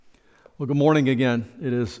Well, good morning again.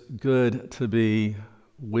 It is good to be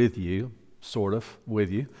with you, sort of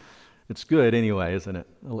with you. It's good anyway, isn't it?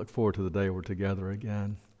 I look forward to the day we're together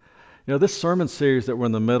again. You know, this sermon series that we're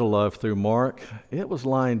in the middle of through Mark, it was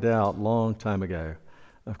lined out a long time ago.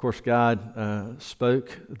 Of course, God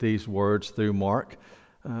spoke these words through Mark,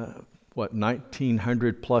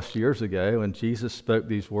 1900 plus years ago, and Jesus spoke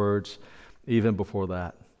these words even before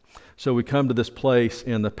that. So we come to this place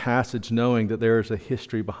in the passage knowing that there is a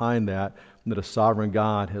history behind that a sovereign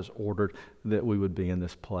God has ordered that we would be in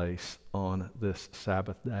this place on this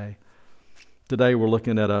Sabbath day. Today we're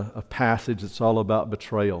looking at a passage that's all about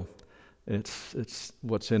betrayal. It's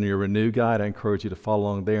what's in your Renew Guide. I encourage you to follow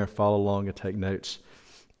along there and follow along and take notes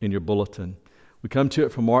in your bulletin. We come to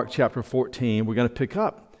it from Mark chapter 14. We're going to pick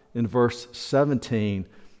up in verse 17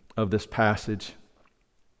 of this passage.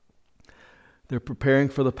 They're preparing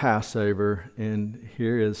for the Passover, and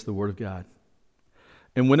here is the Word of God.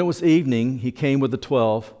 And when it was evening, he came with the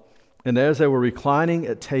 12, and as they were reclining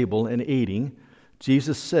at table and eating,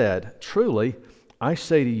 Jesus said, "Truly, I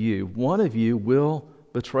say to you, one of you will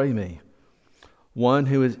betray me, one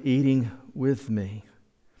who is eating with me."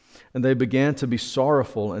 And they began to be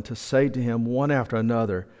sorrowful and to say to him one after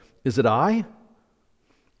another, "Is it I?"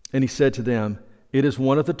 And he said to them, "It is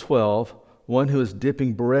one of the 12, one who is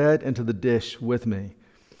dipping bread into the dish with me.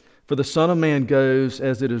 For the Son of Man goes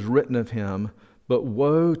as it is written of him, but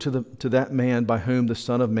woe to that man by whom the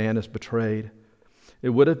Son of Man is betrayed. It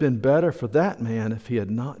would have been better for that man if he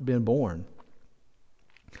had not been born."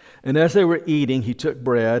 And as they were eating, he took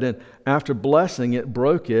bread, and after blessing it,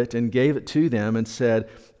 broke it, and gave it to them, and said,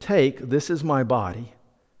 "Take, this is my body."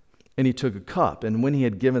 And he took a cup, and when he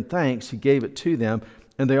had given thanks, he gave it to them,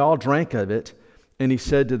 and they all drank of it. And he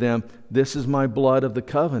said to them, "This is my blood of the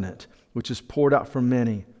covenant, which is poured out for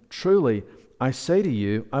many. Truly, I say to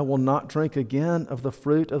you, I will not drink again of the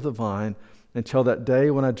fruit of the vine until that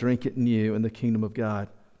day when I drink it new in the kingdom of God."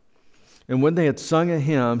 And when they had sung a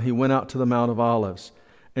hymn, he went out to the Mount of Olives.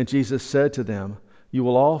 And Jesus said to them, "You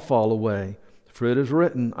will all fall away, for it is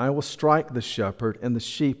written, I will strike the shepherd, and the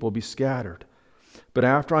sheep will be scattered. But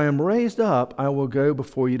after I am raised up, I will go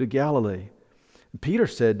before you to Galilee." And Peter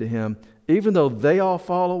said to him, "Even though they all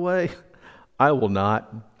fall away, I will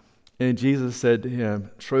not." And Jesus said to him,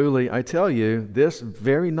 "Truly, I tell you, this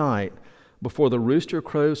very night, before the rooster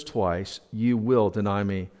crows twice, you will deny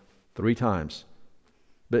me 3 times.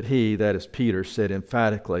 But he, that is Peter, said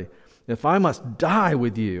emphatically, "If I must die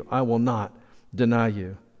with you, I will not deny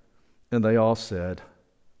you." And they all said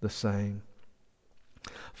the same.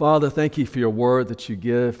 Father, thank you for your word that you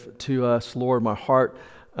give to us. Lord, my heart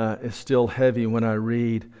is still heavy when I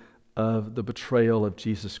read of the betrayal of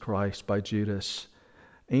Jesus Christ by Judas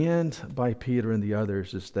and by Peter and the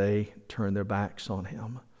others as they turn their backs on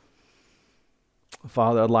him.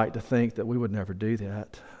 Father, I'd like to think that we would never do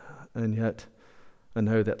that, and yet I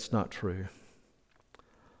know that's not true.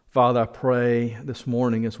 Father, I pray this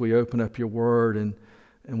morning as we open up your word and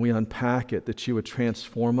we unpack it, that you would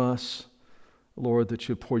transform us. Lord, that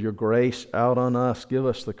you would pour your grace out on us. Give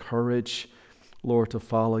us the courage, Lord, to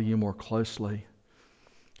follow you more closely.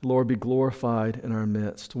 Lord, be glorified in our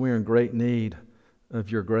midst. We're in great need of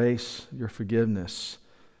your grace, your forgiveness.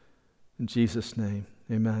 In Jesus' name,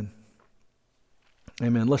 amen.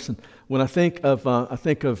 Amen. Listen, when I think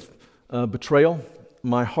of betrayal,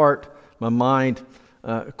 my heart, my mind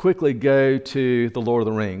quickly go to the Lord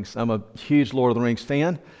of the Rings. I'm a huge Lord of the Rings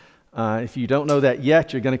fan. If you don't know that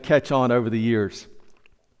yet, you're going to catch on over the years.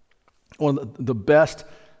 One of the best,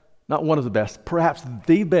 not one of the best, perhaps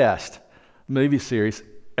the best movie series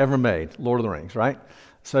ever made, Lord of the Rings, right?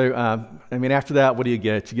 So, after that, what do you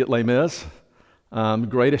get? You get Les Mis,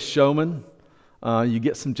 Greatest Showman, you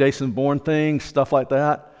get some Jason Bourne things, stuff like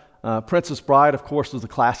that. Princess Bride, of course, was a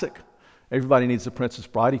classic. Everybody needs a Princess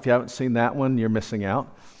Bride. If you haven't seen that one, you're missing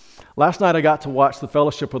out. Last night, I got to watch The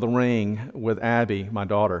Fellowship of the Ring with Abby, my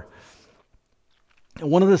daughter. And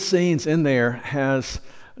one of the scenes in there has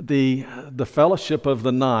the Fellowship of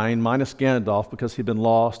the Nine minus Gandalf, because he'd been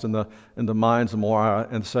lost in the mines of Moria,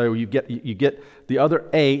 and so you get the other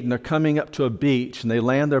 8, and they're coming up to a beach, and they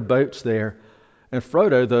land their boats there, and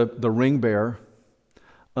Frodo, the ring bearer,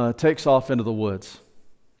 takes off into the woods.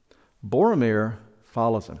 Boromir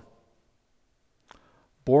follows him.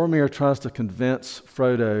 Boromir tries to convince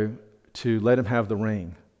Frodo to let him have the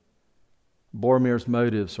ring. Boromir's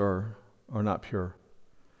motives are not pure.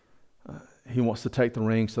 He wants to take the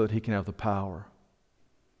ring so that he can have the power.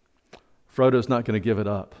 Frodo's not going to give it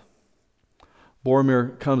up.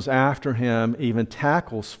 Boromir comes after him, even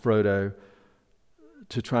tackles Frodo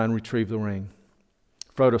to try and retrieve the ring.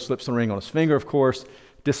 Frodo slips the ring on his finger, of course,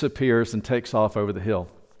 disappears and takes off over the hill.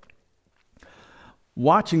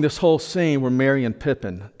 Watching this whole scene were Merry and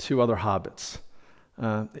Pippin, two other hobbits.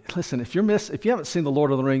 Listen, if you haven't seen The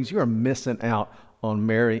Lord of the Rings, you are missing out on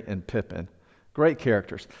Merry and Pippin. Great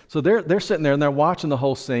characters. So they're sitting there and they're watching the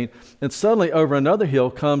whole scene, and suddenly over another hill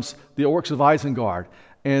comes the orcs of Isengard,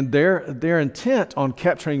 and they're intent on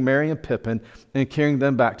capturing Merry and Pippin and carrying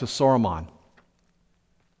them back to Saruman.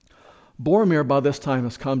 Boromir by this time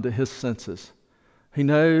has come to his senses. He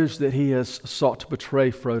knows that he has sought to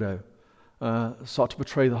betray Frodo, sought to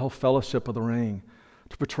betray the whole fellowship of the ring,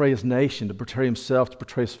 to betray his nation, to betray himself, to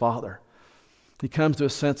betray his father. He comes to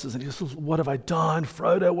his senses and he says, "What have I done,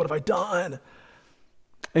 Frodo? What have I done?"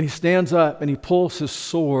 And he stands up and he pulls his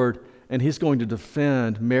sword and he's going to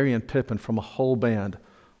defend Merry and Pippin from a whole band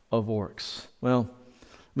of orcs. Well,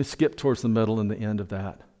 let me skip towards the middle and the end of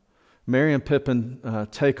that. Merry and Pippin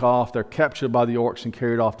take off. They're captured by the orcs and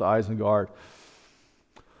carried off to Isengard.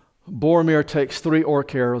 Boromir takes 3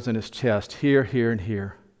 orc arrows in his chest, here, here, and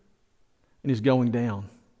here. And he's going down.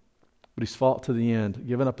 But he's fought to the end,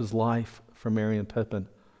 giving up his life for Merry and Pippin.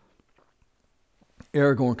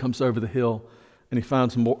 Aragorn comes over the hill and he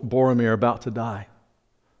finds Boromir about to die.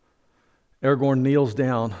 Aragorn kneels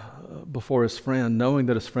down before his friend, knowing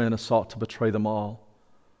that his friend has sought to betray them all.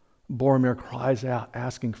 Boromir cries out,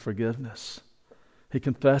 asking forgiveness. He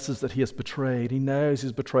confesses that he has betrayed. He knows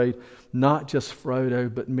he's betrayed not just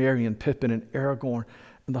Frodo, but Merry and Pippin and Aragorn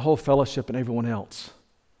and the whole fellowship and everyone else.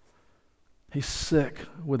 He's sick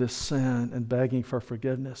with his sin and begging for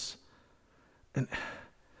forgiveness. And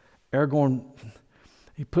Aragorn,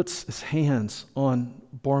 he puts his hands on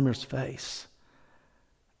Boromir's face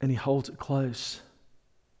and he holds it close.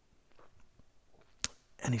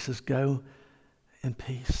 And he says, "Go in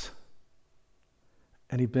peace."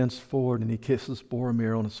 And he bends forward and he kisses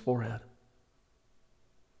Boromir on his forehead.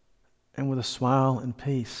 And with a smile and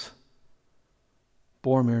peace,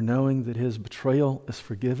 Boromir, knowing that his betrayal is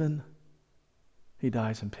forgiven, he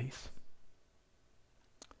dies in peace.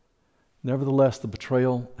 Nevertheless, the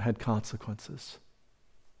betrayal had consequences.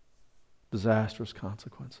 Disastrous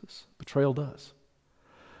consequences. Betrayal does.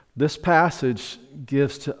 This passage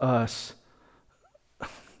gives to us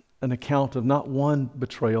an account of not one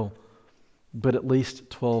betrayal, but at least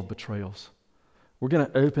 12 betrayals. We're going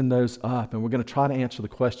to open those up and we're going to try to answer the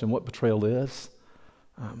question what betrayal is.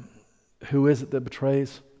 Who is it that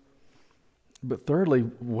betrays? But thirdly,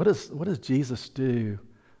 what does Jesus do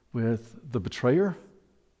with the betrayer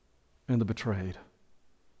and the betrayed?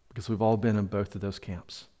 Because we've all been in both of those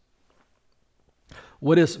camps.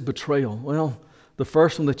 What is betrayal? Well, the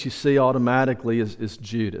first one that you see automatically is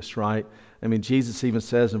Judas, right? I mean, Jesus even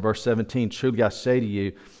says in verse 17, "Truly I say to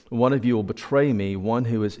you, one of you will betray me, one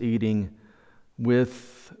who is eating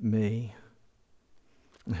with me."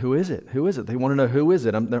 Who is it? Who is it? They want to know who is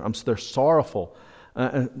it. They're sorrowful.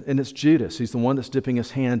 And it's Judas. He's the one that's dipping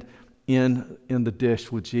his hand in the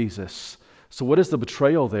dish with Jesus. So what is the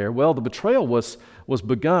betrayal there? Well, the betrayal was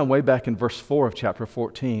begun way back in verse 4 of chapter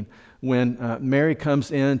 14 when Mary comes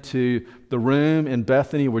into the room in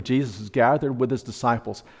Bethany where Jesus is gathered with his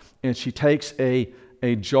disciples. And she takes an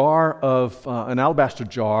alabaster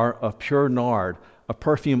jar of pure nard, a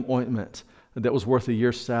perfume ointment that was worth a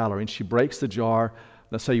year's salary. And she breaks the jar.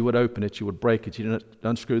 That's how you would open it. You would break it. You didn't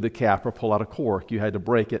unscrew the cap or pull out a cork. You had to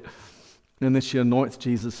break it. And then she anoints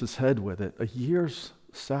Jesus' head with it, a year's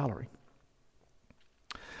salary.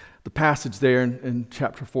 The passage there in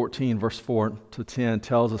chapter 14, verse 4 to 10,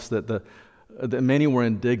 tells us that many were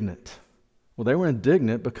indignant. Well, they were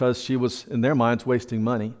indignant because she was, in their minds, wasting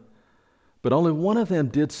money. But only one of them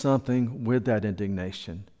did something with that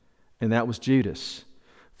indignation, and that was Judas.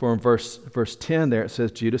 For in verse 10 there, it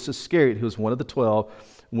says, Judas Iscariot, who was one of the 12,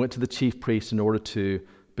 went to the chief priests in order to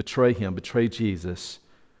betray Jesus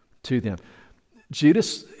to them.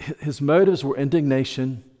 Judas, his motives were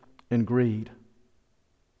indignation and greed.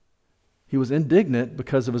 He was indignant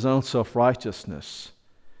because of his own self-righteousness.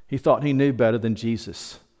 He thought he knew better than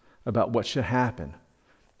Jesus about what should happen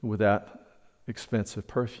with that expensive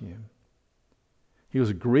perfume. He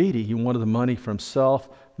was greedy. He wanted the money for himself,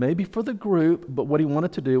 maybe for the group, but what he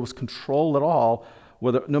wanted to do was control it all.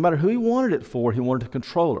 No matter who he wanted it for, he wanted to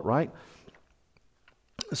control it, right?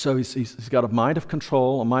 So he's got a mind of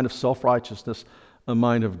control, a mind of self-righteousness, a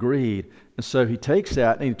mind of greed. And so he takes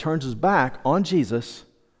that and he turns his back on Jesus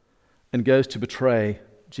and goes to betray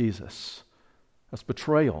Jesus. That's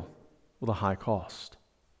betrayal with a high cost.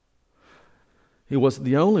 He wasn't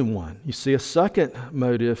the only one. You see a second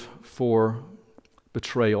motive for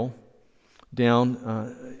betrayal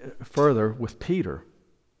down further with Peter.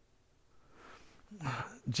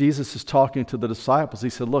 Jesus is talking to the disciples. He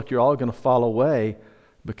said, look, you're all going to fall away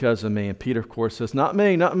because of me. And Peter, of course, says, not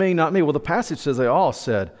me, not me, not me. Well, the passage says they all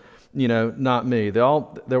said, not me. They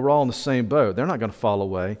were all in the same boat. They're not going to fall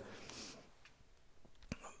away.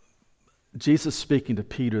 Jesus speaking to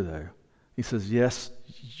Peter, though, he says, yes,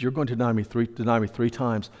 you're going to deny me three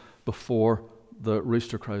times before the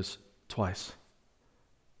rooster crows twice.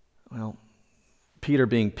 Well, Peter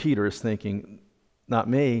being Peter is thinking, not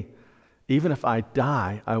me. Even if I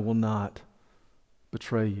die, I will not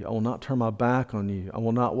betray you. I will not turn my back on you. I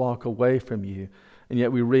will not walk away from you. And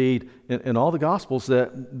yet we read in all the Gospels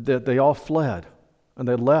that they all fled and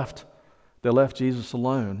they left Jesus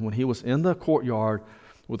alone when he was in the courtyard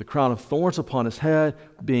with a crown of thorns upon his head,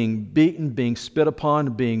 being beaten, being spit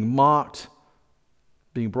upon, being mocked,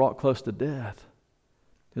 being brought close to death.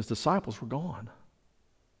 His disciples were gone.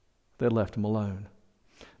 They left him alone.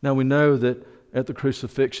 Now we know that at the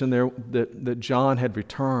crucifixion that John had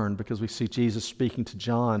returned, because we see Jesus speaking to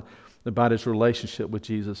John about his relationship with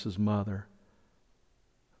Jesus' mother.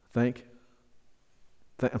 I'm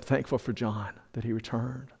thankful for John that he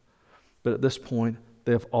returned. But at this point,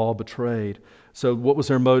 they have all betrayed. So what was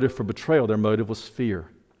their motive for betrayal? Their motive was fear.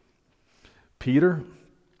 Peter,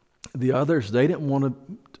 the others, they didn't want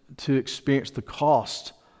to experience the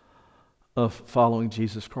cost of following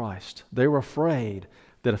Jesus Christ. They were afraid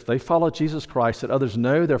that if they followed Jesus Christ, that others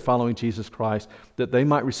know they're following Jesus Christ, that they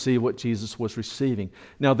might receive what Jesus was receiving.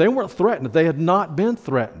 Now, they weren't threatened. They had not been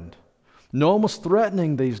threatened. No one was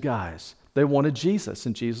threatening these guys. They wanted Jesus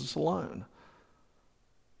and Jesus alone.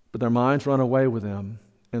 But their minds run away with them,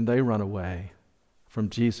 and they run away from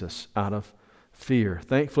Jesus out of fear.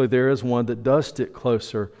 Thankfully, there is one that does stick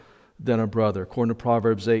closer than a brother, according to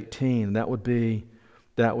Proverbs 18, and that would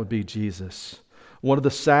be Jesus. One of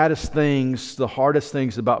the saddest things, the hardest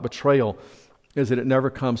things about betrayal is that it never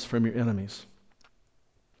comes from your enemies.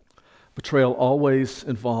 Betrayal always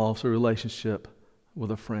involves a relationship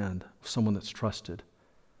with a friend, someone that's trusted.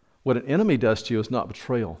 What an enemy does to you is not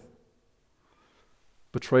betrayal.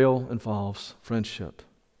 Betrayal involves friendship,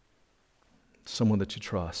 someone that you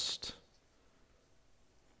trust.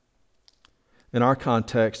 In our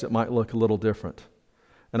context, it might look a little different.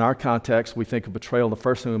 In our context, we think of betrayal. The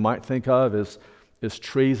first thing we might think of is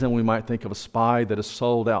treason. We might think of a spy that has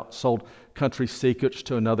sold country secrets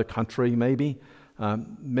to another country, maybe.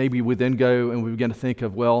 Maybe we then go and we begin to think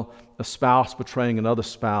of, a spouse betraying another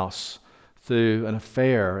spouse through an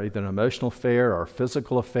affair, either an emotional affair or a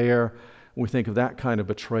physical affair. We think of that kind of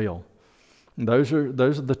betrayal. And those are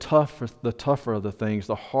the tougher of the things,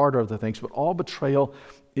 the harder of the things. But all betrayal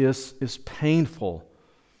is painful.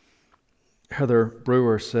 Heather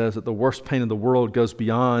Brewer says that the worst pain in the world goes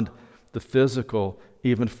beyond the physical,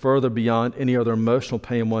 even further beyond any other emotional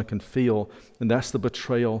pain one can feel, and that's the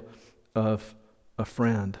betrayal of a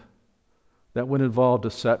friend. That would involve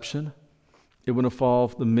deception. It would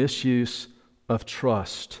involve the misuse of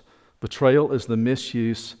trust. Betrayal is the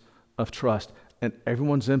misuse of trust, and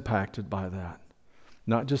everyone's impacted by that.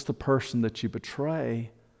 Not just the person that you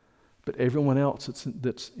betray, but everyone else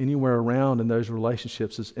that's anywhere around in those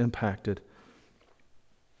relationships is impacted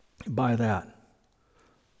by that.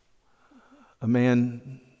 A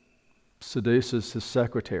man seduces his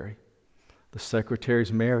secretary. The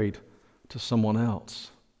secretary's married to someone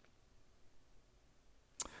else.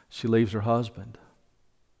 She leaves her husband.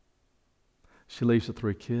 She leaves the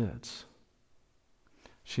 3 kids.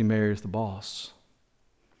 She marries the boss.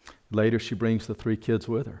 Later, she brings the 3 kids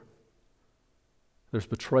with her. There's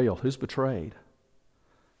betrayal. Who's betrayed?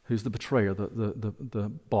 Who's the betrayer?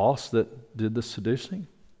 The boss that did the seducing?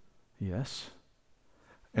 Yes.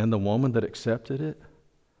 And the woman that accepted it?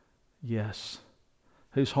 Yes.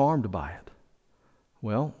 Who's harmed by it?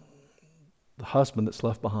 Well, the husband that's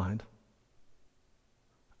left behind,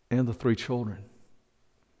 and the 3 children,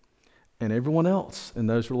 and everyone else in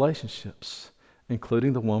those relationships,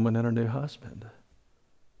 including the woman and her new husband.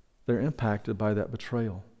 They're impacted by that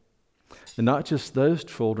betrayal. And not just those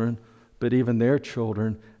children, but even their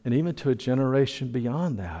children, and even to a generation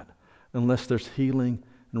beyond that, unless there's healing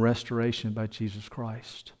and restoration by Jesus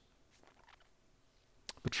Christ.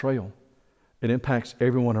 Betrayal. It impacts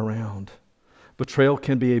everyone around. Betrayal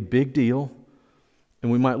can be a big deal,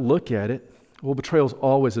 and we might look at it. Well, betrayal is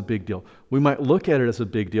always a big deal. We might look at it as a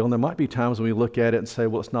big deal, and there might be times when we look at it and say,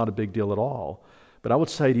 well, it's not a big deal at all. But I would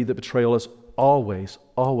say to you that betrayal is always,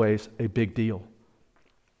 always a big deal.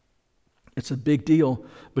 It's a big deal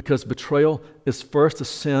because betrayal is first a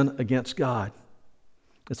sin against God.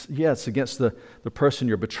 It's against the person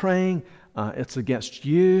you're betraying. It's against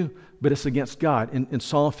you, but it's against God. In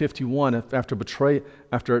Psalm 51,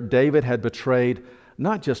 after David had betrayed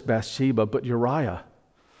not just Bathsheba, but Uriah,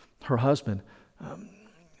 her husband,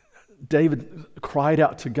 David cried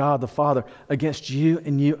out to God the Father, against you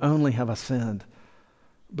and you only have I sinned.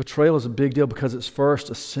 Betrayal is a big deal because it's first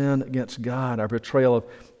a sin against God. Our betrayal of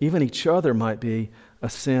even each other might be a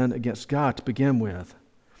sin against God to begin with.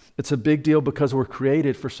 It's a big deal because we're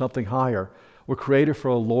created for something higher. We're created for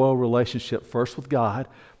a loyal relationship, first with God,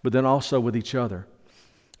 but then also with each other.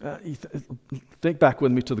 Think back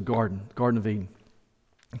with me to the Garden of Eden.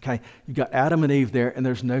 Okay, you got Adam and Eve there, and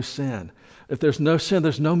there's no sin. If there's no sin,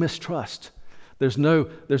 there's no mistrust. There's no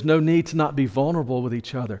need to not be vulnerable with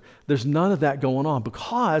each other. There's none of that going on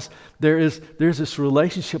because there's this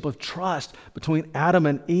relationship of trust between Adam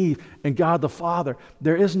and Eve and God the Father.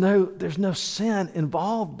 There's no sin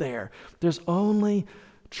involved there. There's only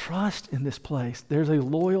trust in this place. There's a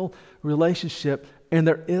loyal relationship, and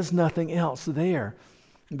there is nothing else there.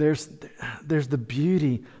 There's the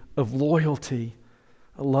beauty of loyalty.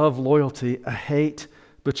 I love loyalty. I hate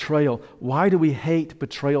betrayal. Why do we hate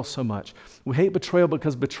betrayal so much? We hate betrayal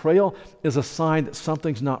because betrayal is a sign that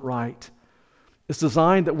something's not right. It's a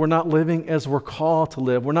sign that we're not living as we're called to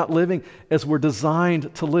live. We're not living as we're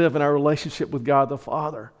designed to live in our relationship with God the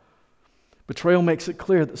Father. Betrayal makes it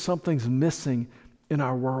clear that something's missing in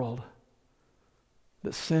our world,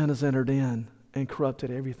 that sin has entered in and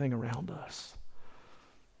corrupted everything around us.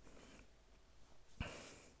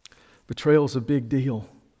 Betrayal is a big deal,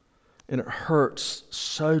 and it hurts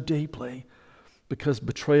so deeply because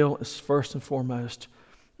betrayal is first and foremost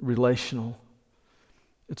relational.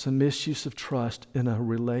 It's a misuse of trust in a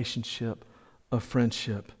relationship of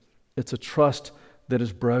friendship. It's a trust that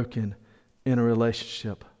is broken in a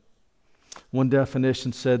relationship. One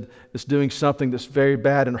definition said it's doing something that's very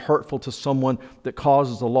bad and hurtful to someone that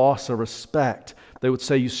causes a loss of respect. They would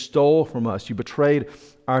say, you stole from us, you betrayed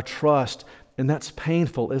our trust. And that's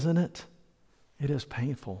painful, isn't it? It is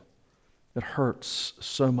painful. It hurts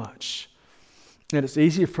so much. And it's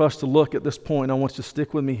easy for us to look at this point. I want you to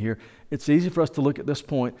stick with me here. It's easy for us to look at this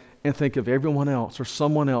point and think of everyone else or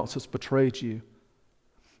someone else that's betrayed you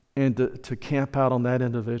and to camp out on that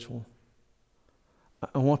individual.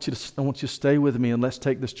 I want you to stay with me, and let's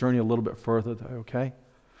take this journey a little bit further, though, okay?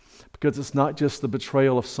 Because it's not just the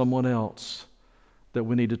betrayal of someone else that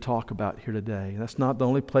we need to talk about here today. That's not the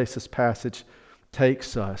only place this passage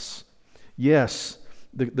takes us. Yes,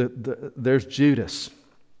 there's Judas,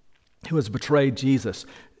 who has betrayed Jesus.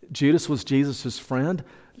 Judas was Jesus' friend,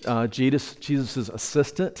 Jesus'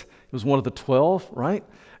 assistant. He was one of the 12, right?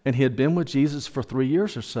 And he had been with Jesus for 3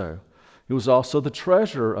 years or so. He was also the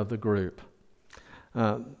treasurer of the group.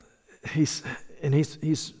 He's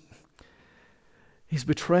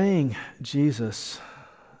betraying Jesus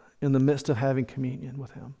in the midst of having communion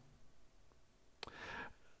with him.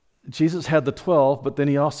 Jesus had the 12, but then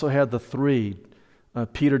he also had the 3,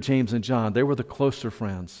 Peter, James, and John. They were the closer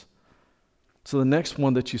friends. So the next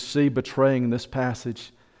one that you see betraying in this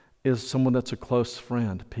passage is someone that's a close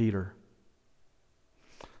friend, Peter.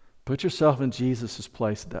 Put yourself in Jesus'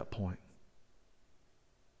 place at that point.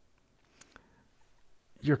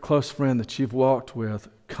 Your close friend that you've walked with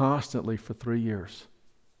constantly for 3 years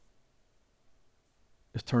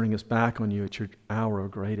is turning his back on you at your hour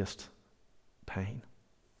of greatest pain.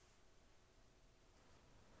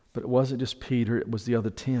 But it wasn't just Peter, it was the other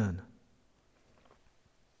 10.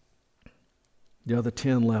 The other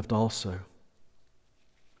 10 left also.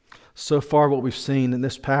 So far what we've seen in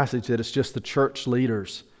this passage that it's just the church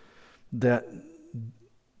leaders that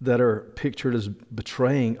are pictured as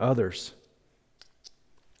betraying others.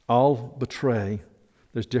 All betray.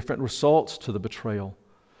 There's different results to the betrayal.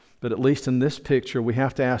 But at least in this picture, we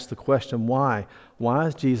have to ask the question, why? Why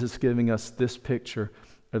is Jesus giving us this picture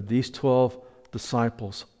of these 12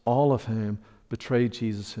 disciples, all of whom betrayed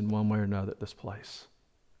Jesus in one way or another at this place?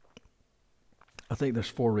 I think there's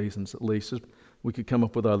 4 reasons at least. We could come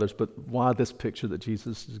up with others, but why this picture that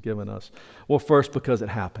Jesus has given us? Well, first, because it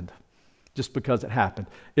happened. Just because it happened.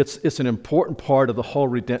 It's an important part of the whole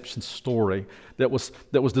redemption story that was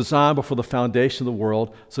designed before the foundation of the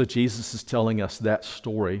world, so Jesus is telling us that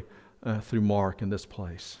story through Mark in this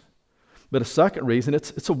place. But a second reason,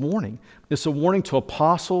 it's a warning. It's a warning to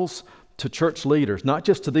apostles, to church leaders, not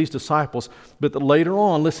just to these disciples, but that later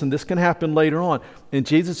on, listen, this can happen later on. And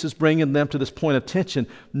Jesus is bringing them to this point of tension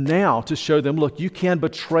now to show them, look, you can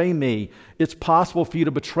betray me. It's possible for you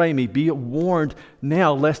to betray me. Be warned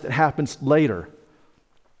now lest it happens later.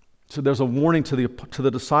 So there's a warning to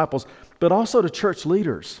the disciples, but also to church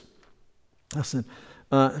leaders. Listen,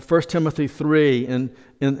 1 Timothy 3 and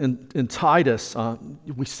in Titus,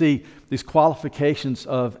 we see these qualifications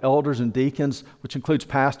of elders and deacons, which includes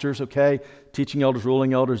pastors, okay, teaching elders,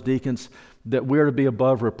 ruling elders, deacons, that we're to be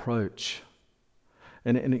above reproach.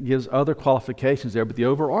 And it gives other qualifications there, but the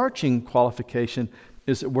overarching qualification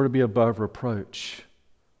is that we're to be above reproach.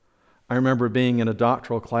 I remember being in a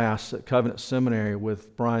doctoral class at Covenant Seminary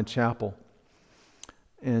with Brian Chappell.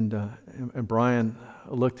 And Brian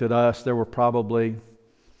looked at us. There were probably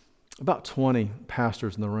about 20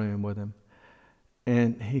 pastors in the room with him.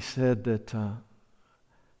 And he said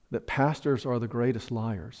that pastors are the greatest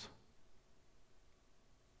liars.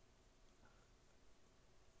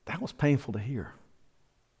 That was painful to hear.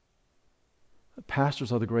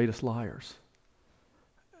 Pastors are the greatest liars.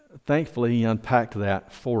 Thankfully, he unpacked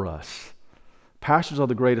that for us. Pastors are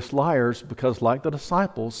the greatest liars because, like the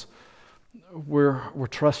disciples, we're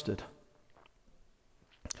trusted.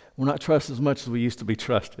 We're not trusted as much as we used to be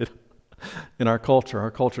trusted in our culture.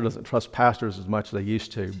 Our culture doesn't trust pastors as much as they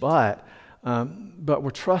used to, but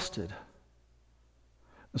we're trusted.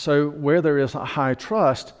 So where there is a high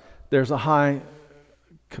trust, there's a high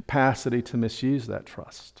capacity to misuse that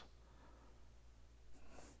trust.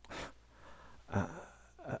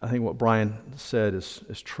 I think what Brian said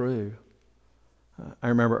is true. I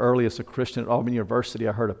remember early as a Christian at Auburn University,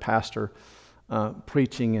 I heard a pastor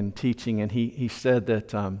preaching and teaching, and he said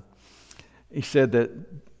that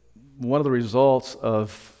one of the results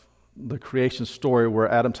of the creation story where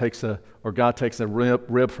God takes a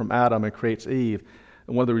rib from Adam and creates Eve,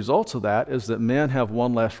 and one of the results of that is that men have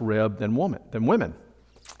one less rib than women.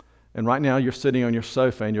 And right now you're sitting on your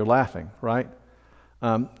sofa and you're laughing, right?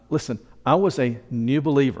 Listen, I was a new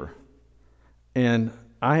believer, and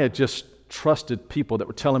I had just trusted people that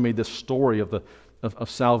were telling me this story of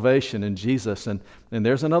salvation in Jesus, and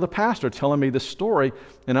there's another pastor telling me this story,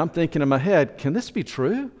 and I'm thinking in my head, can this be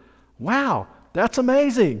true? Wow, that's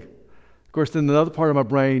amazing. Of course, then another part of my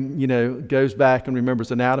brain, goes back and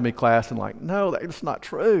remembers anatomy class and no, that's not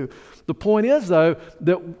true. The point is, though,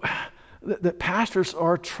 that pastors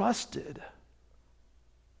are trusted.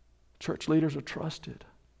 Church leaders are trusted.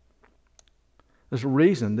 There's a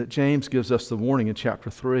reason that James gives us the warning in chapter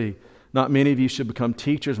 3. Not many of you should become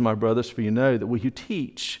teachers, my brothers, for you know that we who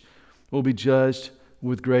teach will be judged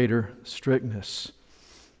with greater strictness.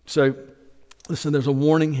 So, listen, there's a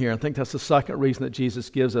warning here. I think that's the second reason that Jesus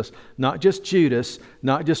gives us. Not just Judas,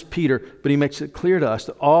 not just Peter, but he makes it clear to us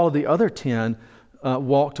that all of the other 10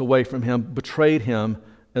 walked away from him, betrayed him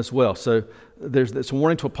as well. So it's a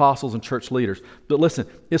warning to apostles and church leaders. But listen,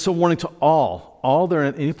 it's a warning to all that are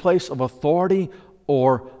in any place of authority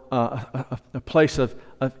or a place of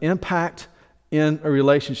impact in a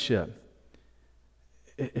relationship.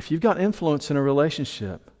 If you've got influence in a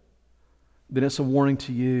relationship, then it's a warning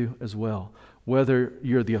to you as well, whether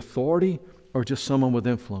you're the authority or just someone with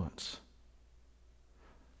influence.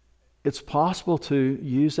 It's possible to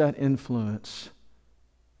use that influence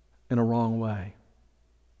in a wrong way,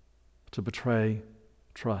 to betray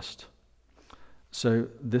trust. So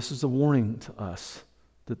this is a warning to us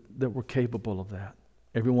that we're capable of that.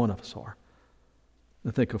 Every one of us are.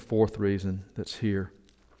 I think a fourth reason that's here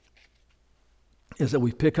is that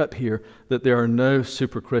we pick up here that there are no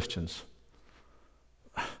super Christians.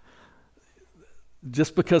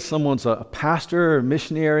 Just because someone's a pastor or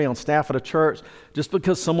missionary on staff at a church, just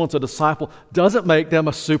because someone's a disciple, doesn't make them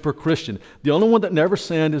a super Christian. The only one that never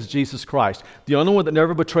sinned is Jesus Christ. The only one that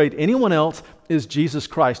never betrayed anyone else is Jesus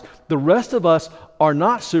Christ. The rest of us are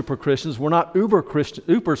not super Christians. We're not uber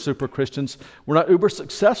super Christians. We're not uber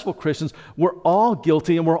successful Christians. We're all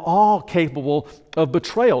guilty and we're all capable of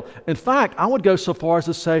betrayal. In fact, I would go so far as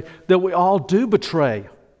to say that we all do betray.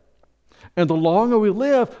 And the longer we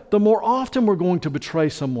live, the more often we're going to betray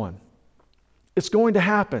someone. It's going to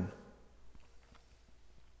happen.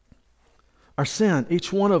 Our sin,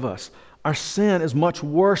 each one of us, our sin is much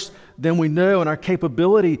worse than we know, and our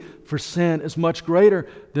capability for sin is much greater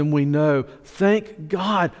than we know. Thank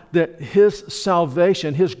God that His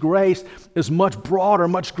salvation, His grace is much broader,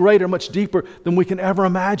 much greater, much deeper than we can ever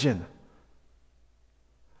imagine.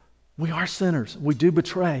 We are sinners. We do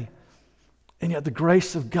betray. And yet the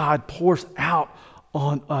grace of God pours out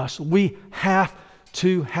on us. We have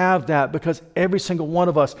to have that because every single one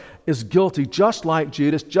of us is guilty, just like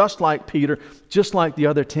Judas, just like Peter, just like the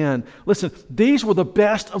other 10. Listen, these were the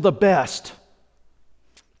best of the best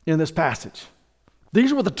in this passage.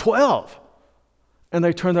 These were the 12. And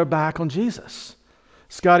they turned their back on Jesus.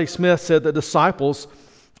 Scotty Smith said that disciples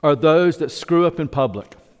are those that screw up in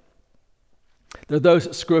public. They're those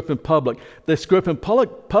that screw up in public. They screw up in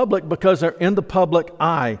public because they're in the public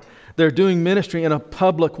eye. They're doing ministry in a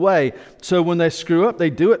public way. So when they screw up, they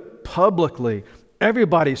do it publicly.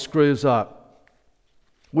 Everybody screws up.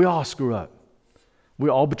 We all screw up. We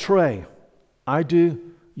all betray. I do,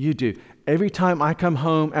 you do. Every time I come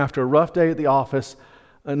home after a rough day at the office,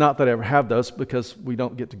 Not that I ever have those because we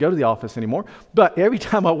don't get to go to the office anymore. But every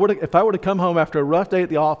time if I were to come home after a rough day at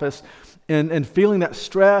the office and feeling that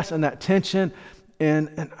stress and that tension,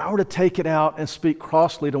 and I were to take it out and speak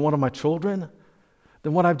crossly to one of my children,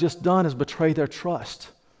 then what I've just done is betray their trust.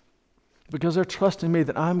 Because they're trusting me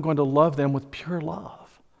that I'm going to love them with pure love.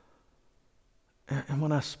 And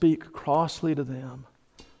when I speak crossly to them,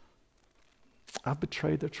 I've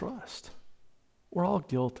betrayed their trust. We're all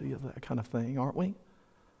guilty of that kind of thing, aren't we?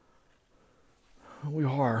 We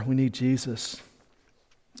are. We need Jesus.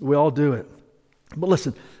 We all do it. But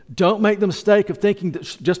listen, don't make the mistake of thinking that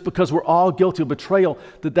just because we're all guilty of betrayal,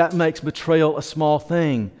 that makes betrayal a small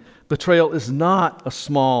thing. Betrayal is not a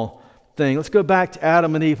small thing. Let's go back to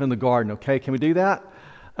Adam and Eve in the garden, okay? Can we do that?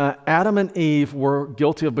 Adam and Eve were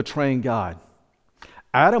guilty of betraying God.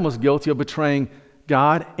 Adam was guilty of betraying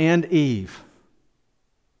God and Eve.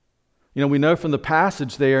 You know, we know from the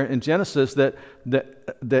passage there in Genesis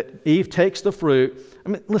that Eve takes the fruit. I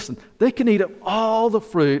mean, listen, they can eat of all the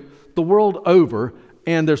fruit the world over,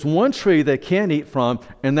 and there's one tree they can't eat from,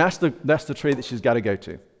 and that's the tree that she's got to go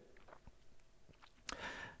to.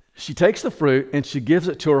 She takes the fruit and she gives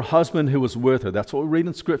it to her husband who was with her. That's what we read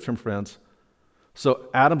in Scripture, friends. So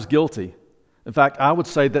Adam's guilty. In fact, I would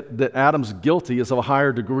say that Adam's guilty is of a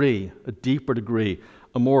higher degree, a deeper degree,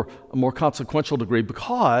 a more consequential degree,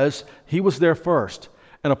 because he was there first.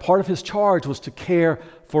 And a part of his charge was to care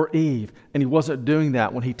for Eve. And he wasn't doing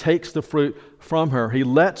that. When he takes the fruit from her, he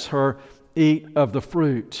lets her eat of the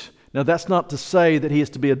fruit. Now, that's not to say that he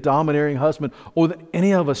is to be a domineering husband or that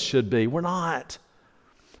any of us should be. We're not.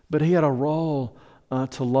 But he had a role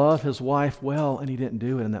to love his wife well, and he didn't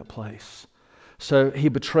do it in that place. So he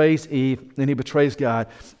betrays Eve, and he betrays God.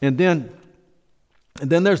 And then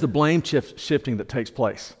there's the blame shifting that takes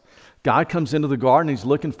place. God comes into the garden, he's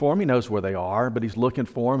looking for them. He knows where they are, but he's looking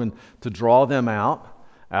for them and to draw them out.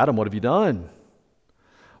 Adam, what have you done?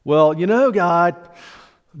 Well, you know, God,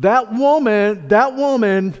 that woman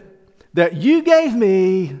that you gave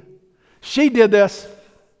me, she did this.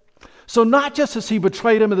 So not just as he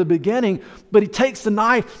betrayed him at the beginning, but he takes the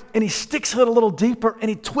knife and he sticks it a little deeper and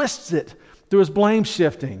he twists it through his blame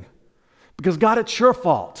shifting. Because God, it's your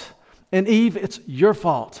fault. And Eve, it's your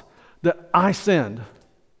fault that I sinned.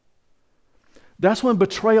 That's when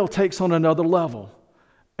betrayal takes on another level.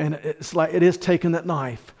 And it's like it is taking that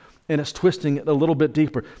knife and it's twisting it a little bit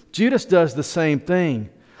deeper. Judas does the same thing.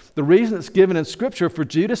 The reason it's given in Scripture for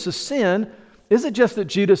Judas' sin isn't just that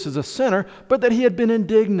Judas is a sinner, but that he had been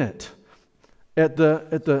indignant at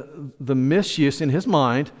the misuse in his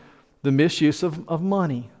mind, the misuse of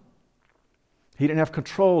money. He didn't have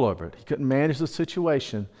control over it. He couldn't manage the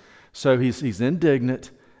situation. So he's indignant,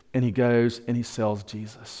 and he goes and he sells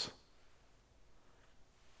Jesus.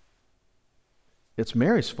 It's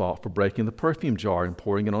Mary's fault for breaking the perfume jar and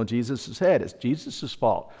pouring it on Jesus' head. It's Jesus'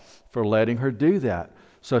 fault for letting her do that.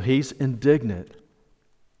 So he's indignant,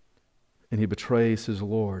 and he betrays his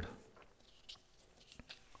Lord.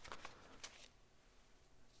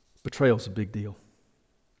 Betrayal is a big deal,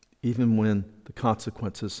 even when the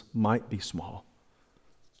consequences might be small.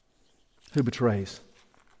 Who betrays?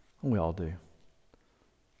 We all do.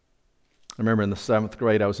 I remember in the 7th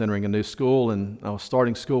grade, I was entering a new school, and I was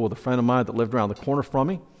starting school with a friend of mine that lived around the corner from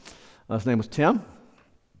me. His name was Tim.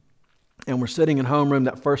 And we're sitting in homeroom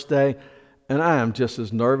that first day, and I am just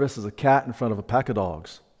as nervous as a cat in front of a pack of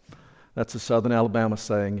dogs. That's a Southern Alabama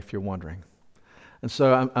saying, if you're wondering. And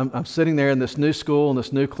so I'm sitting there in this new school, in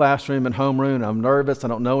this new classroom and homeroom, and I'm nervous, I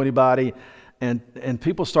don't know anybody, and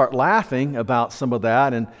people start laughing about some of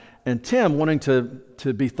that, and Tim, wanting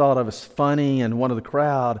to be thought of as funny and one of the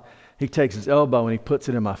crowd, he takes his elbow and he puts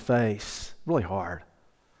it in my face, really hard.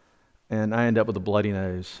 And I end up with a bloody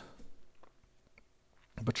nose.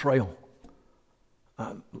 Betrayal.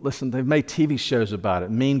 Listen, they've made TV shows about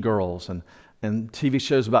it, Mean Girls, and TV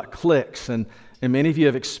shows about cliques, and many of you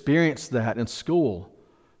have experienced that in school,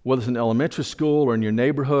 whether it's in elementary school or in your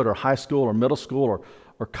neighborhood or high school or middle school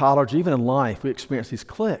or college, even in life, we experience these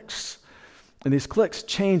cliques. And these cliques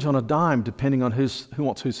change on a dime depending on who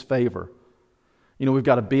wants whose favor. You know, we've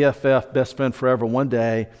got a BFF, best friend forever, one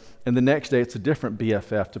day, and the next day it's a different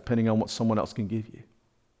BFF depending on what someone else can give you.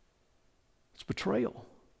 It's betrayal.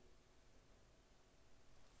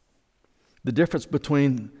 The difference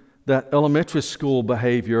between that elementary school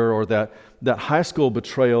behavior or that high school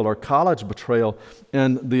betrayal or college betrayal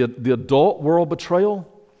and the adult world betrayal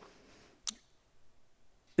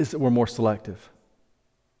is that we're more selective.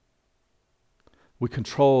 We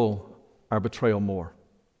control our betrayal more.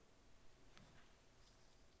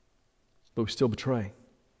 But we still betray.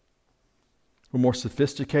 We're more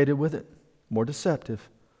sophisticated with it, more deceptive,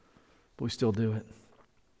 but we still do it.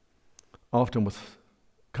 often with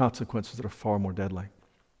consequences that are far more deadly.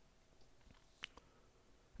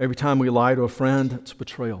 Every time we lie to a friend, it's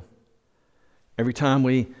betrayal. Every time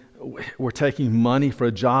we're taking money for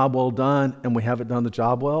a job well done and we haven't done the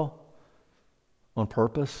job well on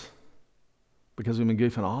purpose because we've been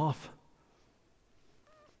goofing off,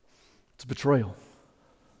 it's betrayal.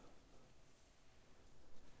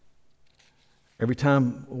 Every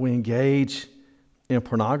time we engage in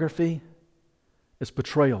pornography, it's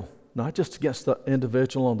betrayal. Not just against the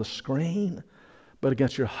individual on the screen, but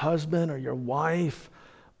against your husband or your wife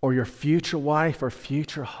or your future wife or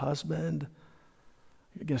future husband,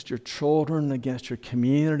 against your children, against your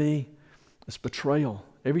community. It's betrayal.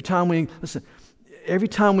 Every time we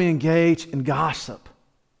engage in gossip,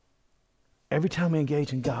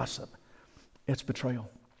 it's betrayal.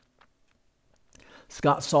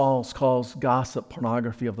 Scott Sauls calls gossip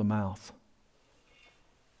pornography of the mouth,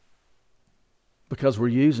 because we're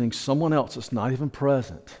using someone else that's not even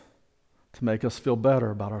present to make us feel better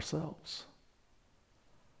about ourselves.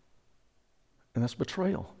 And that's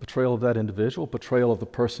betrayal. Betrayal of that individual, betrayal of the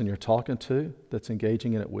person you're talking to that's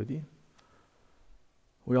engaging in it with you.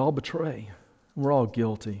 We all betray. We're all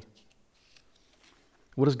guilty.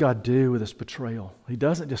 What does God do with this betrayal? He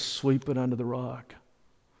doesn't just sweep it under the rug.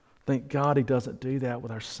 Thank God He doesn't do that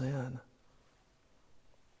with our sin.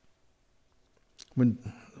 When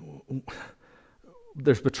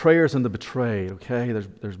there's betrayers and the betrayed, okay?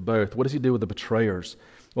 There's both. What does He do with the betrayers?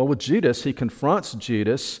 Well, with Judas, He confronts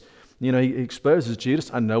Judas. He exposes Judas.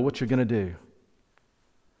 I know what you're going to do.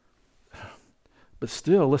 But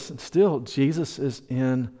still, Jesus is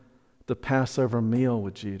in the Passover meal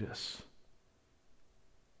with Judas.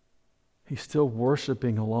 He's still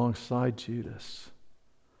worshiping alongside Judas,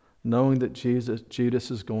 knowing that Judas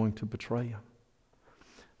is going to betray him.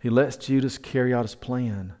 He lets Judas carry out his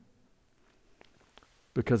plan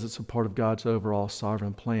because it's a part of God's overall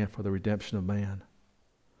sovereign plan for the redemption of man.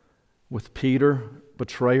 With Peter,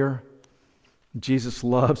 betrayer, Jesus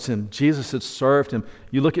loves him. Jesus had served him.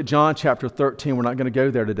 You look at John chapter 13. We're not going to go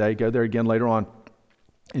there today. Go there again later on.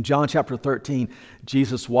 In John chapter 13,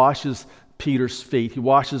 Jesus washes Peter's feet. He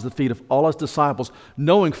washes the feet of all his disciples,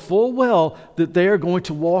 knowing full well that they are going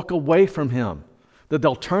to walk away from him, that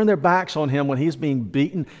they'll turn their backs on him when he's being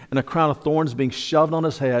beaten and a crown of thorns being shoved on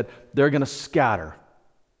his head. They're going to scatter.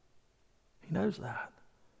 He knows that.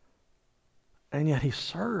 And yet he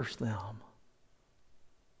serves them.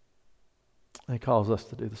 And he calls us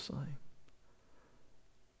to do the same.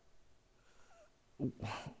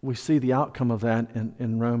 We see the outcome of that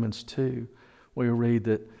in Romans 2, where we read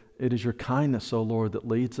that it is your kindness, O Lord, that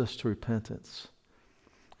leads us to repentance.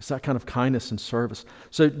 It's that kind of kindness and service.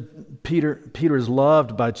 So Peter is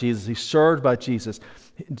loved by Jesus. He's served by Jesus.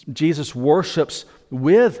 Jesus worships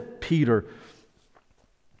with Peter.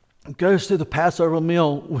 Goes through the Passover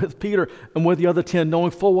meal with Peter and with the other 10,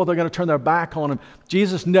 knowing full well they're going to turn their back on him.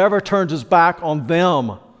 Jesus never turns his back on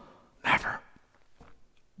them. Never.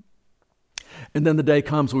 And then the day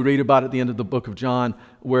comes, we read about it at the end of the book of John,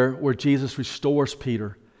 where Jesus restores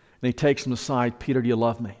Peter. And he takes him aside. Peter, do you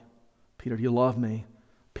love me? Peter, do you love me?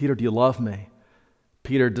 Peter, do you love me?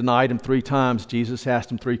 Peter denied him 3 times. Jesus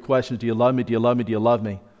asked him 3 questions. Do you love me? Do you love me? Do you love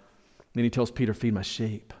me? And then he tells Peter, feed my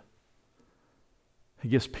sheep. He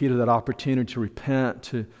gives Peter that opportunity to repent,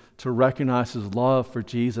 to recognize his love for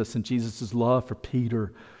Jesus and Jesus' love for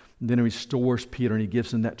Peter. And then he restores Peter and he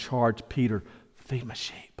gives him that charge, Peter, feed my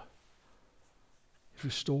sheep. He's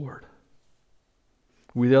restored.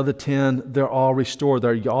 With the other 10, they're all restored.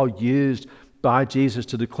 They're all used by Jesus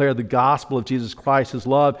to declare the gospel of Jesus Christ, His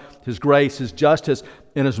love, His grace, His justice,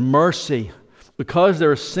 and His mercy. Because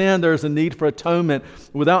there is sin, there is a need for atonement.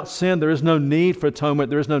 Without sin, there is no need for atonement.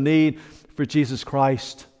 There is no need for Jesus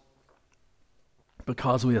Christ.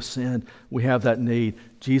 Because we have sinned, we have that need.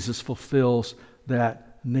 Jesus fulfills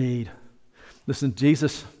that need. Listen,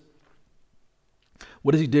 Jesus,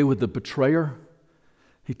 what does He do with the betrayer?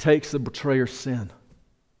 He takes the betrayer's sin.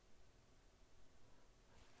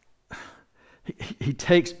 He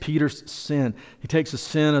takes Peter's sin. He takes the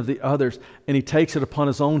sin of the others, and He takes it upon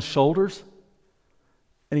His own shoulders,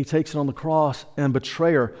 and He takes it on the cross, and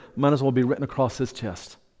betrayer might as well be written across His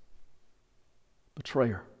chest.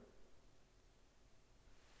 Betrayer.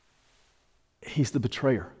 He's the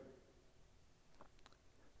betrayer.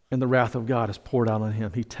 And the wrath of God is poured out on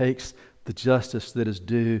Him. He takes the justice that is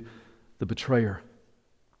due the betrayer.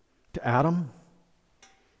 To Adam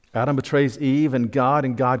betrays Eve and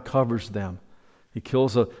God covers them. He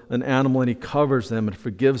kills an animal and He covers them and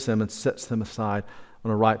forgives them and sets them aside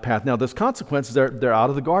on a right path. Now, there's consequences. They're out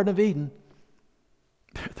of the Garden of Eden.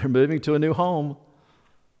 They're moving to a new home.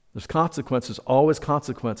 There's consequences, always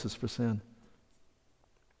consequences for sin.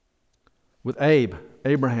 with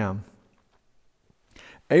Abraham.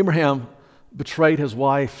 Abraham betrayed his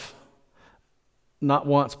wife not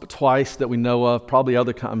once but twice that we know of,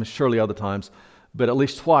 surely other times, but at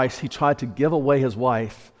least twice he tried to give away his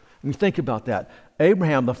wife. I mean, think about that.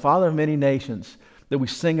 Abraham, the father of many nations that we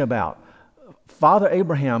sing about, Father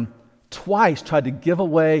Abraham twice tried to give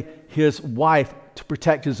away his wife to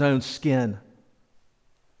protect his own skin.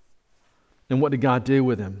 And what did God do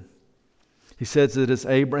with him? He says that it's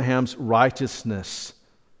Abraham's righteousness,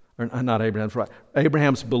 or not Abraham's right,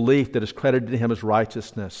 Abraham's belief that is credited to him as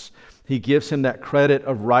righteousness. He gives him that credit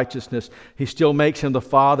of righteousness. He still makes him the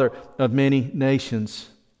father of many nations.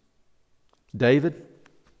 David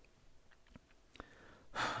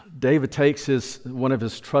takes one of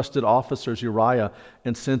his trusted officers, Uriah,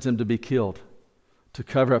 and sends him to be killed to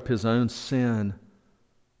cover up his own sin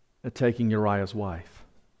at taking Uriah's wife,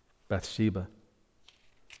 Bathsheba.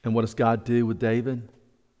 And what does God do with David?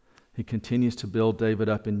 He continues to build David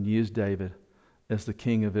up and use David as the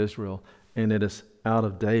king of Israel. And it is out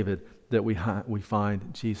of David that we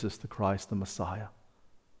find Jesus the Christ, the Messiah.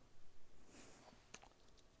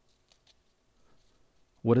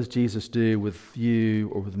 What does Jesus do with you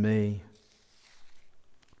or with me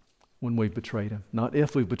when we've betrayed him? Not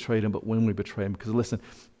if we've betrayed him, but when we betray him. Because listen,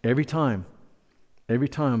 every time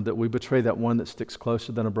that we betray that one that sticks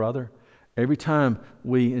closer than a brother, every time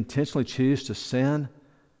we intentionally choose to sin,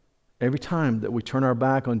 every time that we turn our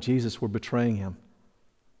back on Jesus, we're betraying him.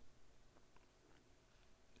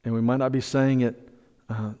 And we might not be saying it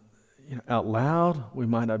out loud. We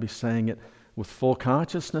might not be saying it with full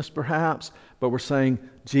consciousness, perhaps. But we're saying,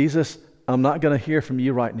 Jesus, I'm not going to hear from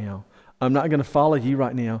you right now. I'm not going to follow you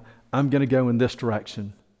right now. I'm going to go in this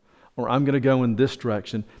direction. Or I'm going to go in this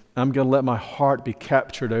direction. I'm going to let my heart be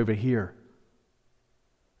captured over here.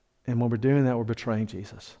 And when we're doing that, we're betraying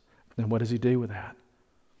Jesus. And what does he do with that?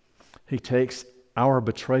 He takes our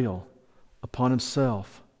betrayal upon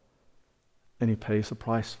himself, and he pays the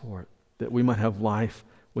price for it, that we might have life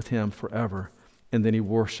with him forever. And then he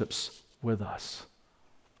worships with us.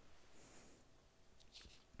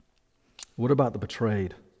 What about the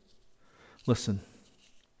betrayed? Listen.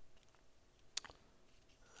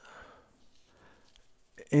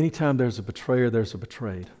 Anytime there's a betrayer, there's a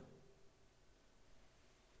betrayed.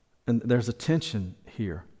 And there's a tension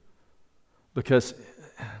here. Because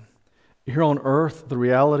here on earth, the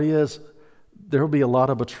reality is there will be a lot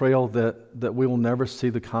of betrayal that we will never see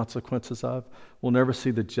the consequences of. We'll never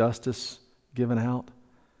see the justice given out.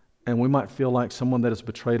 And we might feel like someone that has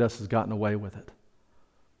betrayed us has gotten away with it.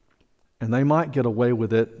 And they might get away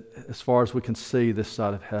with it as far as we can see this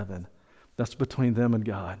side of heaven. That's between them and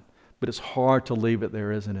God. But it's hard to leave it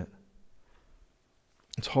there, isn't it?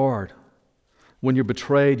 It's hard. When you're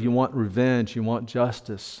betrayed, you want revenge, you want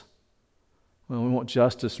justice. Well, we want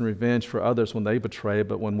justice and revenge for others when they betray,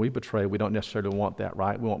 but when we betray, we don't necessarily want that,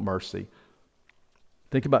 right? We want mercy.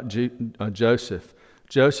 Think about Joseph.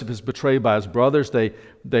 Joseph is betrayed by his brothers.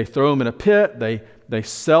 They throw him in a pit. They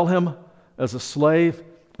sell him as a slave,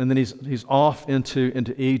 and then he's off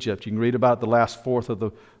into Egypt. You can read about the last fourth of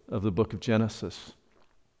the book of Genesis.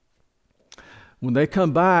 When they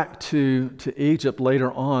come back to Egypt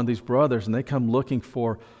later on, these brothers, and they come looking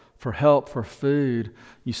for help, for food,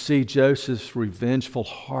 you see Joseph's revengeful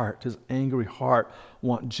heart, his angry heart,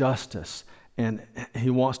 want justice, and he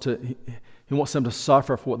wants them to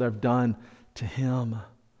suffer for what they've done to him.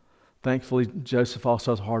 Thankfully, Joseph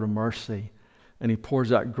also has a heart of mercy, and he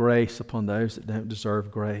pours out grace upon those that don't deserve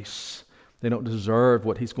grace. They don't deserve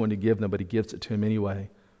what he's going to give them, but he gives it to them anyway.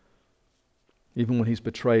 Even when he's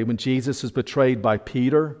betrayed. When Jesus is betrayed by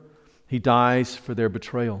Peter, he dies for their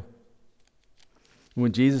betrayal.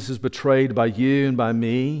 When Jesus is betrayed by you and by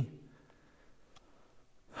me,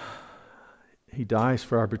 he dies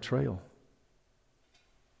for our betrayal.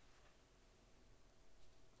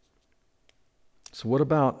 So what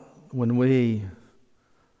about when we,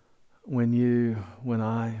 when you, when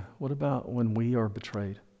I, what about when we are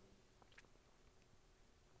betrayed?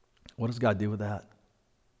 What does God do with that?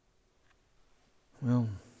 Well,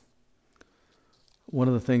 one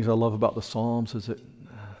of the things I love about the Psalms is it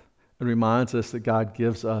reminds us that God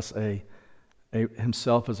gives us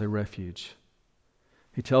himself as a refuge.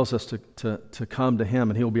 He tells us to come to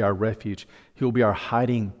him, and he will be our refuge. He will be our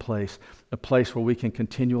hiding place, a place where we can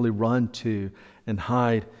continually run to and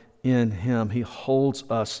hide in him. He holds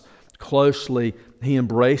us closely. He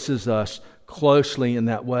embraces us closely in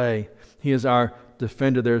that way. He is our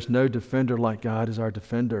defender. There is no defender like God is our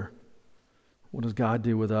defender. What does God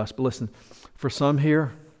do with us? But listen, for some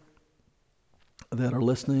here that are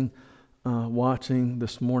listening, watching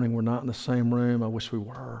this morning, we're not in the same room. I wish we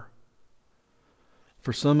were.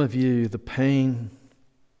 For some of you, the pain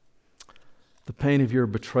of your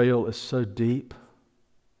betrayal is so deep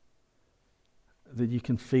that you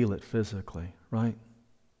can feel it physically, right?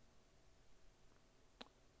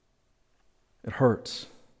 It hurts.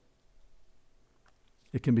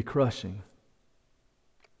 It can be crushing.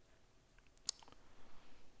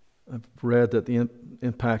 I've read that the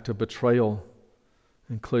impact of betrayal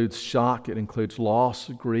includes shock, it includes loss,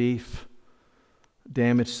 grief,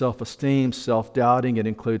 damaged self-esteem, self-doubting, it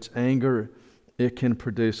includes anger. It can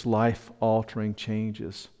produce life-altering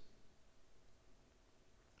changes.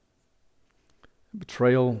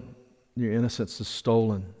 Betrayal, your innocence is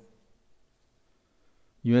stolen.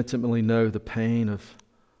 You intimately know the pain of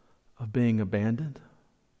being abandoned.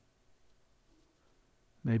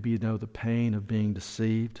 Maybe you know the pain of being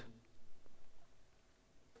deceived,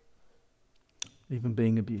 even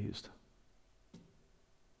being abused.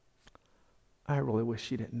 I really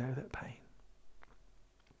wish you didn't know that pain.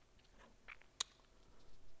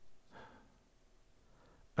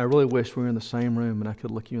 I really wish we were in the same room and I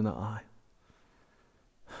could look you in the eye.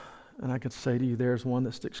 And I could say to you, there's one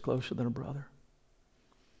that sticks closer than a brother.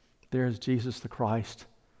 There is Jesus the Christ.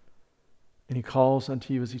 And he calls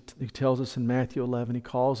unto you, as he tells us in Matthew 11, he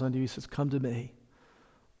calls unto you, he says, come to me,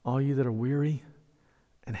 all you that are weary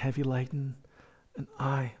and heavy laden, and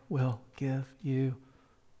I will give you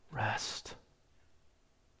rest.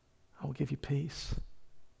 I will give you peace.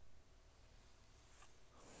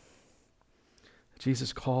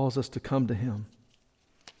 Jesus calls us to come to him.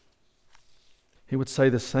 He would say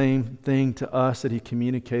the same thing to us that he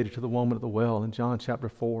communicated to the woman at the well in John chapter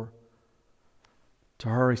 4. To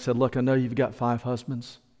her, he said, look, I know you've got 5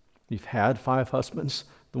 husbands. You've had 5 husbands.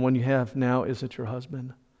 The one you have now isn't your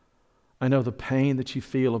husband. I know the pain that you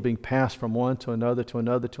feel of being passed from one to another, to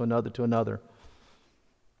another, to another, to another,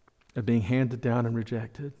 of being handed down and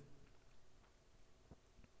rejected.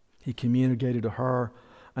 He communicated to her,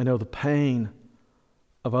 I know the pain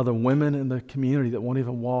of other women in the community that won't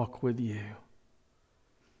even walk with you,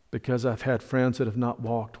 because I've had friends that have not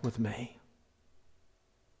walked with me.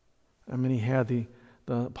 I mean, he had the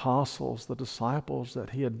apostles, the disciples that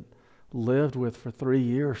he had lived with for 3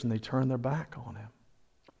 years, and they turned their back on him.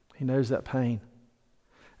 He knows that pain.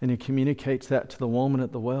 And he communicates that to the woman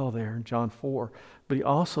at the well there in John 4. But he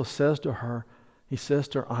also says to her,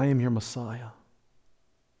 I am your Messiah.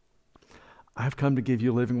 I've come to give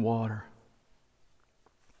you living water.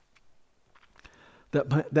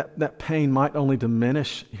 That pain might only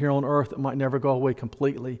diminish here on earth. It might never go away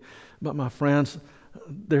completely. But my friends,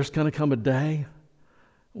 there's going to come a day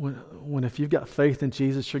when if you've got faith in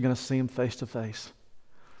Jesus, you're going to see him face to face.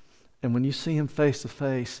 And when you see him face to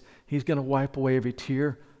face, he's going to wipe away every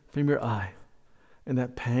tear from your eye. And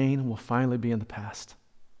that pain will finally be in the past.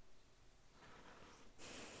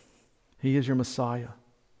 He is your Messiah.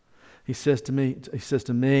 He says to me, he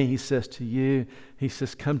says to you, he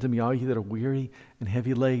says, come to me, all you that are weary and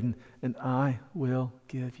heavy laden, and I will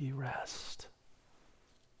give you rest.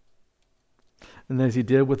 And as he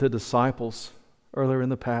did with the disciples earlier in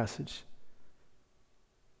the passage,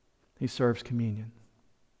 he serves communion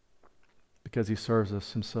because he serves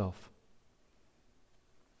us himself.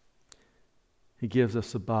 He gives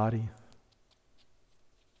us the body and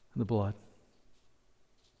the blood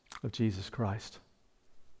of Jesus Christ.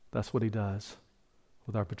 That's what he does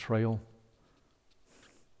with our betrayal.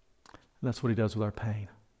 And that's what he does with our pain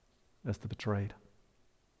as the betrayed.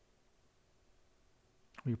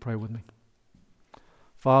 Will you pray with me?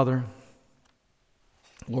 Father,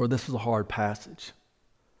 Lord, this is a hard passage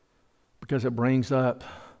because it brings up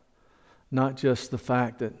not just the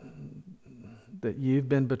fact that you've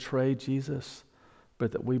been betrayed, Jesus,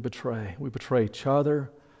 but that we betray. We betray each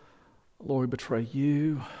other. Lord, we betray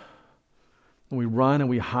you. And we run and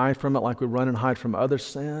we hide from it like we run and hide from other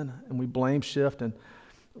sin, and we blame shift, and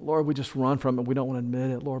Lord, we just run from it. We don't want to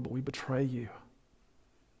admit it, Lord, but we betray you.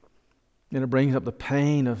 And it brings up the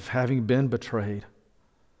pain of having been betrayed,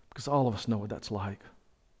 because all of us know what that's like.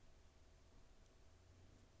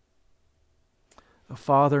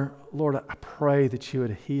 Father, Lord, I pray that you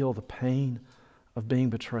would heal the pain of being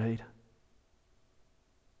betrayed.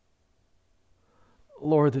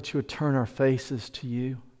 Lord, that you would turn our faces to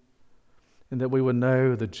you, and that we would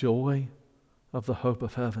know the joy of the hope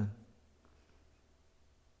of heaven.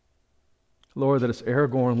 Lord, that as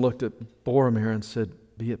Aragorn looked at Boromir and said,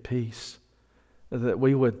 be at peace, that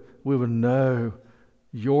we would know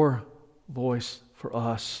your voice for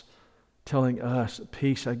us, telling us,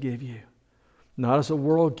 peace I give you. Not as the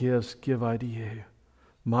world gives, give I to you.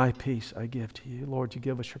 My peace I give to you. Lord, you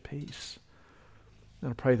give us your peace.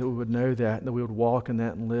 And I pray that we would know that, and that we would walk in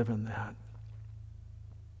that and live in that.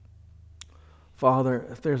 Father,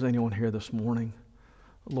 if there's anyone here this morning,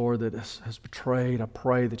 Lord, that has betrayed, I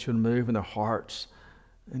pray that you would move in their hearts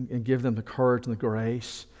and give them the courage and the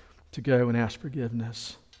grace to go and ask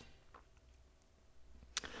forgiveness.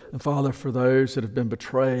 And Father, for those that have been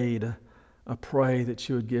betrayed, I pray that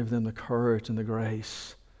you would give them the courage and the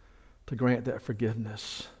grace to grant that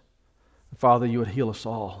forgiveness. And Father, you would heal us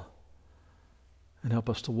all and help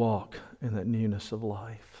us to walk in that newness of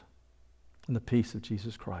life, in the peace of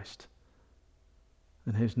Jesus Christ,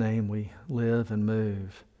 in whose name we live and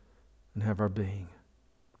move and have our being.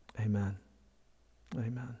 Amen.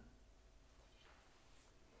 Amen.